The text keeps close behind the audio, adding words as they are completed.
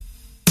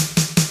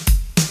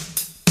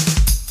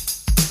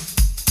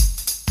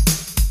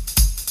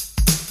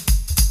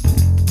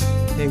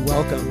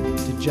welcome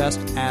to Just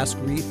Ask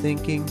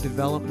Rethinking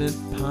Development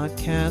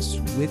Podcast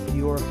with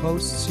your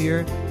hosts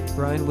here,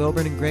 Brian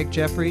Wilburn and Greg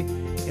Jeffrey.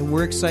 And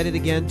we're excited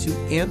again to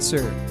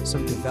answer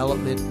some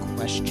development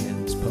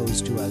questions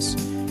posed to us.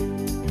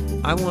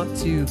 I want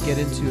to get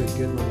into a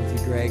good one with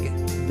you, Greg.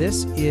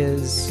 This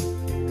is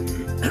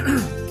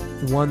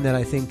one that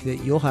I think that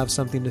you'll have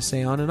something to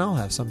say on and I'll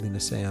have something to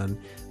say on.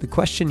 The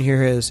question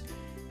here is,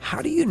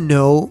 how do you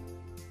know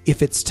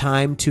if it's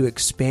time to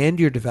expand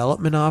your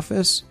development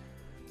office,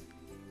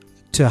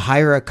 to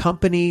hire a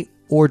company,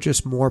 or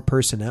just more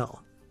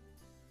personnel?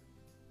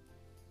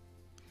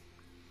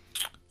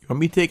 You want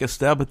me to take a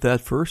stab at that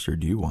first, or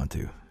do you want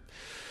to?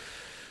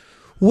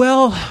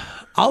 Well,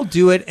 I'll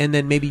do it, and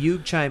then maybe you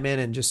chime in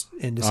and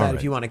decide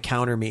if you want to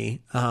counter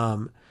me.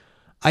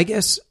 I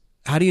guess,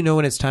 how do you know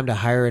when it's time to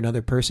hire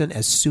another person?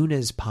 As soon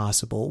as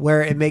possible,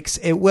 where it makes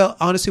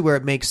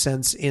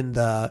sense in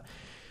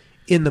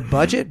the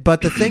budget.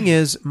 But the thing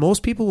is,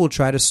 most people will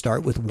try to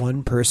start with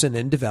one person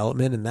in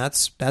development, and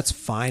that's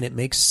fine. It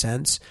makes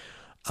sense.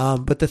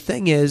 But the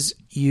thing is,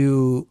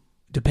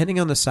 depending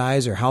on the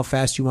size or how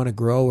fast you want to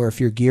grow, or if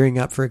you're gearing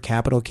up for a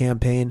capital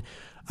campaign,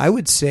 I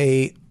would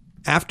say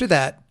after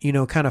that,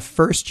 kind of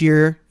first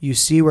year, you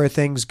see where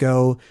things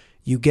go.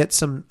 You get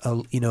some,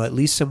 at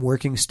least some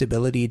working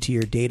stability to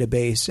your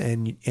database,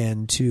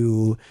 and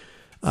to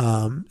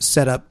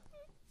set up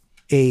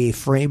a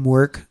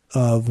framework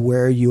of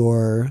where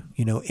your,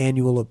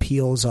 annual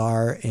appeals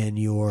are, and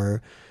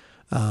your,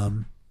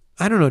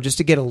 just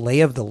to get a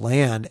lay of the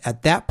land.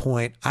 At that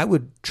point, I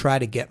would try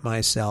to get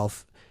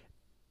myself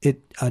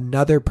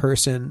another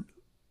person.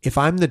 If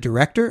I'm the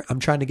director, I'm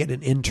trying to get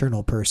an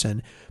internal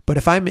person. But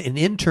if I'm an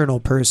internal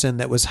person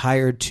that was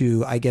hired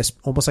to, I guess,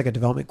 almost like a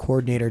development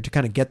coordinator to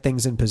kind of get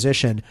things in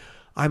position,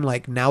 I'm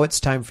like, now it's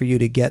time for you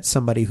to get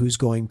somebody who's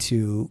going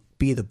to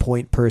be the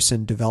point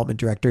person, development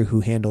director,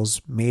 who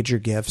handles major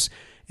gifts,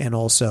 and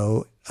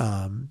also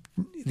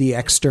the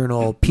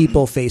external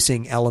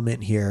people-facing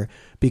element here,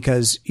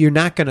 because you're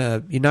not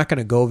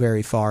gonna go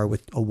very far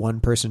with a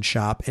one-person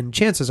shop, and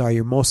chances are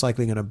you're most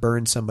likely going to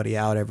burn somebody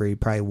out every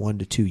probably 1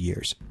 to 2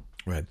 years.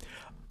 Right.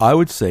 I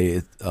would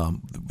say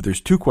there's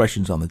two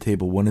questions on the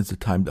table. One is the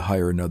time to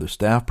hire another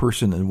staff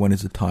person, and one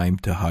is the time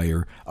to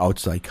hire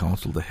outside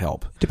counsel to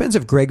help. Depends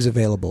if Greg's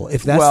available.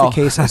 If that's the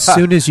case, as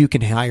soon as you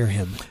can hire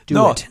him,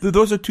 do it.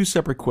 Those are two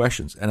separate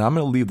questions, and I'm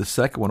going to leave the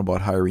second one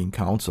about hiring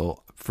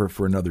counsel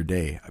for another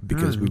day,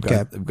 because I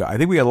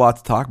think we got a lot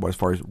to talk about as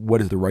far as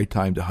what is the right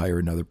time to hire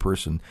another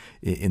person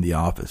in the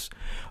office.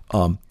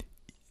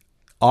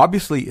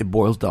 Obviously, it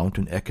boils down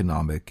to an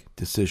economic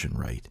decision,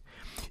 right?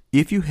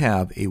 If you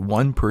have a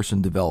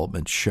one-person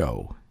development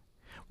show,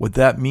 what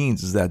that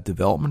means is that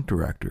development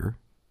director,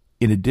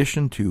 in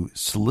addition to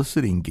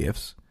soliciting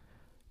gifts,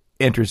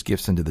 enters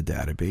gifts into the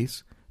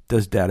database,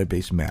 does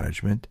database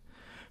management,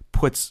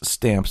 puts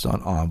stamps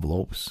on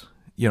envelopes,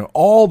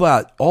 all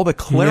the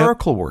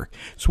clerical work.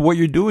 So what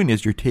you're doing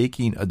is you're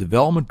taking a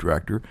development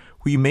director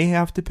who you may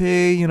have to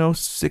pay,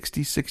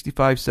 $60,000,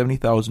 $65,000,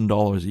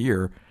 $70,000 a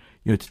year,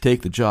 to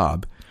take the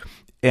job,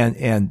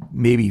 and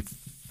maybe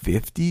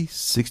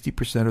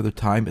 50-60% of the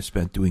time is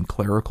spent doing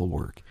clerical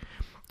work.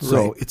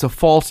 So It's a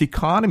false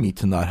economy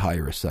to not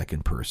hire a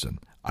second person.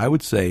 I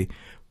would say,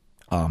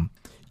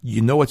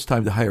 it's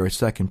time to hire a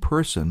second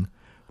person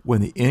when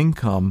the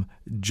income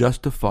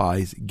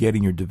justifies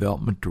getting your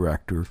development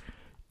director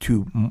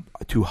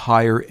to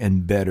higher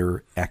and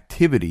better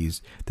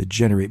activities that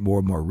generate more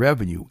and more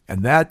revenue.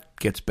 And that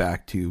gets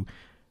back to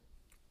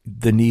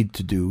the need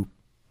to do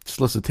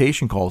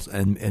solicitation calls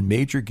and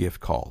major gift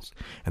calls.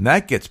 And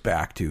that gets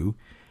back to,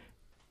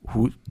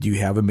 who do you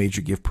have a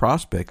major gift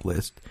prospect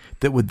list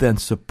that would then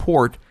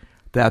support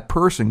that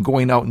person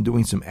going out and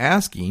doing some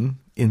asking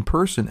in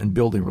person and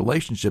building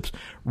relationships,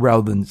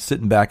 rather than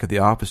sitting back at the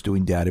office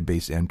doing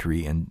database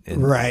entry and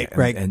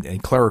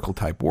clerical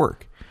type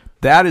work.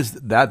 That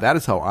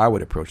is how I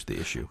would approach the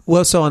issue.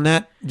 Well, so on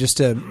that, just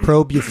to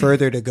probe you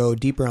further, to go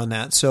deeper on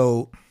that.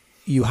 So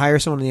you hire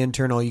someone in the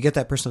internal, you get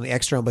that person on the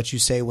external, but you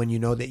say when you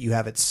know that you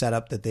have it set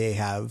up that they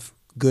have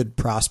good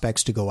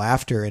prospects to go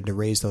after and to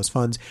raise those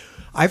funds.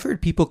 I've heard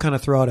people kind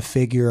of throw out a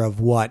figure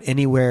of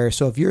anywhere.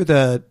 So if you're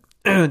the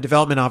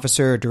development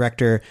officer or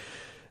director,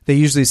 they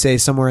usually say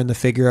somewhere in the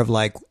figure of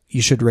like,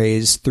 you should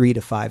raise 3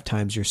 to 5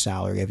 times your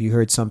salary. Have you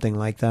heard something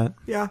like that?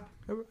 Yeah,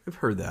 I've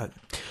heard that.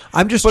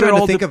 I'm just trying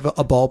to think of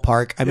a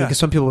ballpark. I mean, because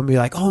some people would be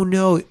like, oh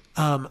no,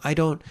 I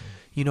don't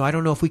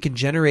know if we can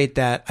generate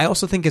that. I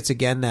also think it's,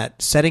 again,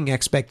 that setting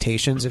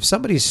expectations. If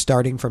somebody's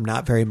starting from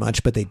not very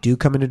much, but they do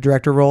come in a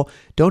director role,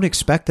 don't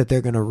expect that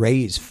they're going to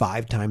raise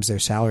 5 times their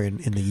salary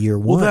in the year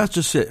one. Well, that's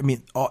just it. I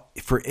mean,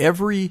 for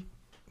every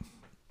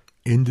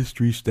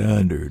industry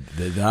standard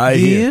that I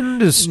hear,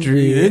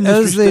 industry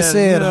as they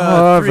say at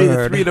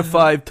Harvard, 3 to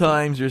 5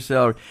 times your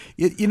salary.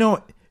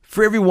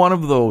 For every one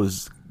of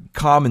those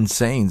common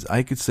sayings,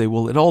 I could say,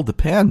 well, it all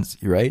depends,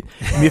 right?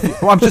 I mean,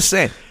 I'm just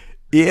saying,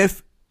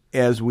 as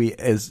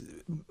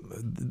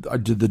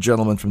the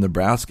gentleman from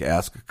Nebraska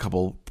asked a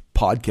couple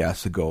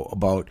podcasts ago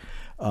about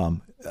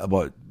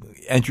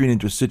entering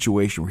into a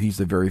situation where he's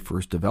the very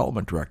first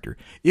development director.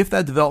 If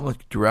that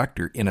development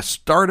director in a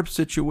startup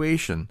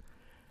situation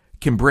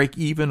can break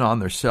even on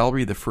their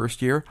salary the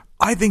first year,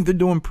 I think they're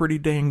doing pretty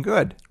dang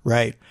good.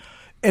 Right.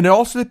 And it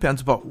also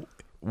depends about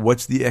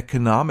what's the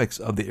economics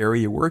of the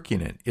area you're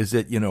working in. Is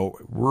it,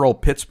 rural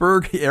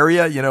Pittsburgh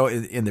area,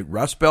 in the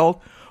Rust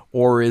Belt?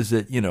 Or is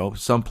it,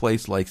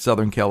 someplace like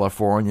Southern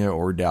California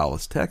or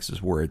Dallas,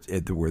 Texas, where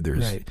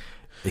there's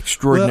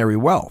extraordinary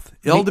wealth?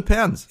 It all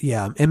depends.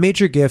 Yeah. And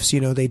major gifts,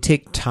 they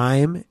take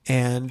time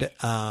and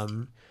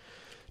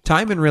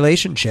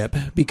relationship,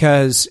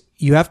 because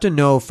you have to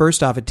know,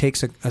 first off, it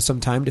takes some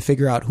time to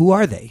figure out who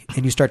are they.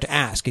 And you start to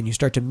ask, and you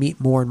start to meet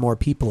more and more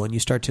people, and you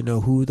start to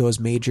know who those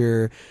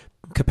major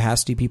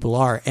capacity people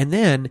are. And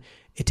then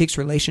it takes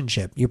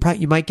relationship. You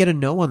might get a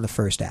no on the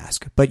first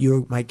ask, but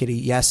you might get a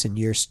yes in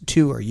year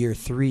 2 or year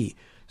 3.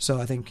 So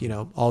I think,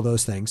 all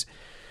those things.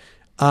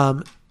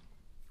 One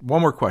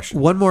more question.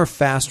 One more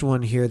fast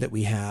one here that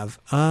we have.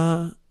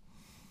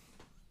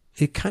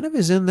 It kind of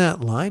is in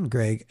that line,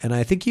 Greg, and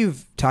I think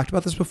you've talked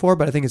about this before,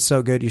 but I think it's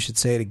so good you should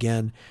say it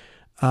again.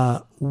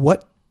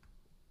 What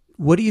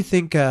do you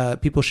think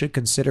people should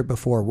consider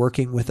before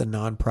working with a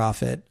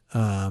nonprofit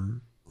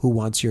who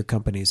wants your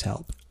company's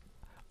help?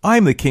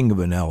 I'm the king of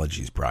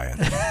analogies, Brian.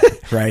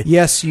 Right?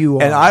 Yes, you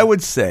are. And I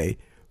would say,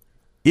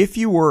 if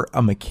you were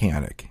a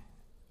mechanic,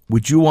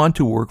 would you want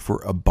to work for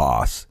a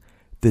boss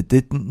that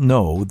didn't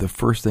know the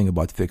first thing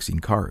about fixing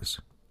cars?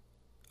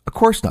 Of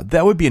course not.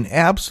 That would be an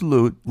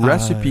absolute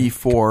recipe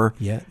for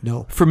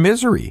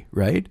misery,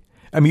 right?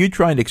 I mean, you're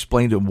trying to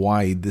explain to them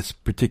why this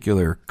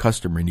particular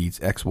customer needs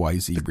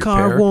XYZ repair. The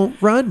car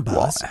won't run,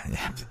 boss. Well,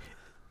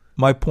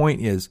 my point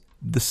is,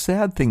 the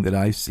sad thing that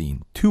I've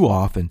seen too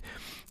often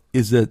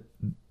is that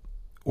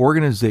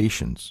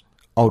organizations,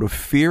 out of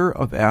fear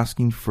of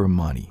asking for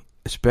money,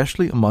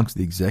 especially amongst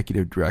the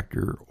executive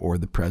director or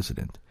the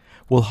president,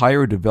 will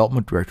hire a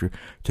development director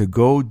to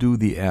go do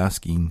the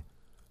asking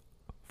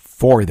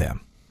for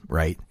them,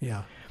 right?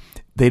 Yeah.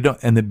 They don't,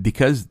 and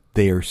because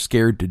they are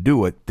scared to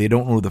do it, they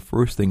don't know the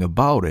first thing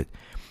about it,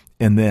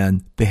 and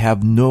then they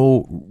have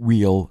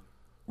no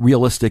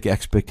realistic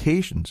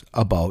expectations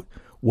about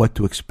what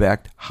to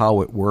expect, how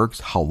it works,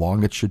 how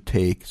long it should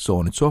take, so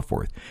on and so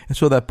forth. And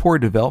so that poor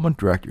development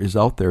director is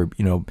out there,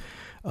 hitting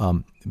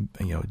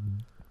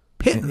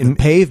the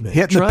pavement,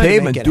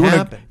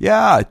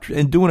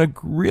 doing a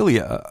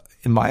really,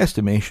 in my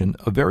estimation,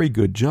 a very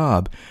good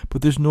job.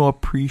 But there's no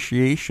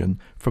appreciation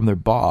from their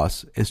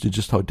boss as to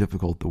just how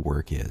difficult the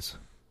work is.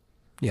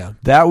 Yeah,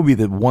 that would be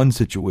the one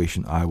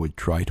situation I would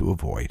try to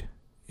avoid.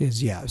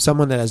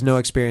 Someone that has no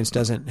experience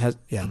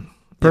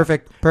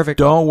Perfect.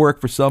 Don't work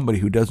for somebody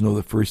who doesn't know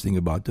the first thing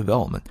about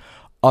development,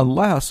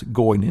 unless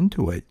going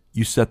into it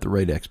you set the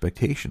right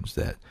expectations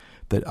that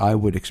I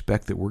would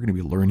expect that we're going to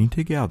be learning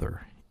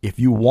together. If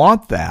you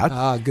want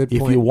that, good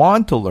point. If you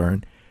want to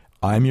learn,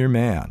 I'm your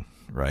man,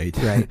 right?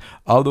 Right.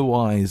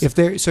 Otherwise,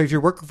 if you're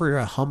working for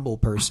a humble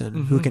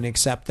person who can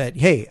accept that,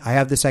 hey, I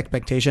have this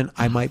expectation,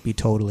 I might be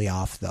totally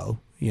off though.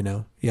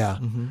 Yeah.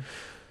 Mm-hmm.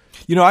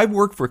 I've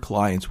worked for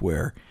clients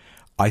where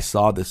I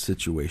saw this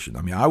situation.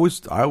 I mean, I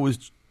was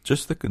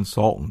just the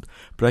consultant,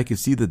 but I could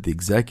see that the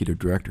executive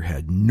director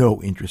had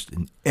no interest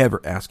in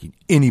ever asking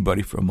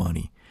anybody for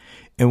money.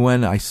 And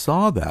when I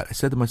saw that, I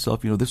said to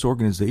myself, this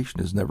organization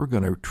is never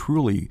going to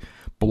truly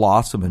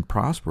blossom and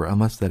prosper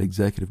unless that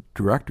executive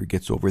director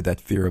gets over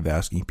that fear of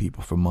asking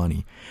people for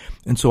money.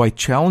 And so I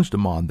challenged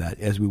him on that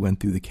as we went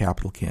through the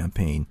capital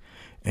campaign.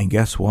 And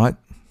guess what?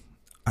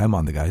 I'm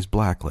on the guy's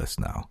blacklist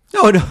now.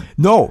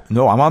 No,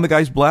 I'm on the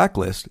guy's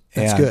blacklist.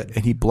 That's good.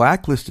 And he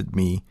blacklisted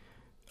me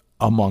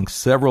among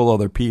several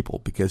other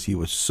people because he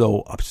was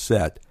so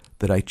upset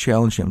that I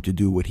challenged him to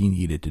do what he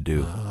needed to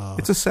do. Oh.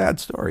 It's a sad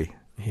story.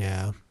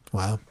 Yeah.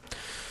 Wow.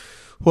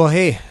 Well,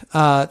 hey,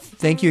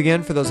 thank you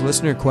again for those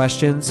listener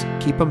questions.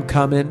 Keep them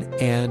coming,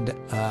 and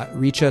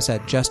reach us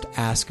at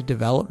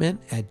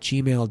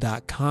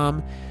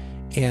justaskdevelopment@gmail.com,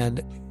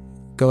 and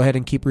go ahead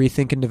and keep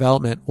rethinking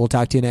development. We'll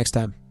talk to you next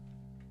time.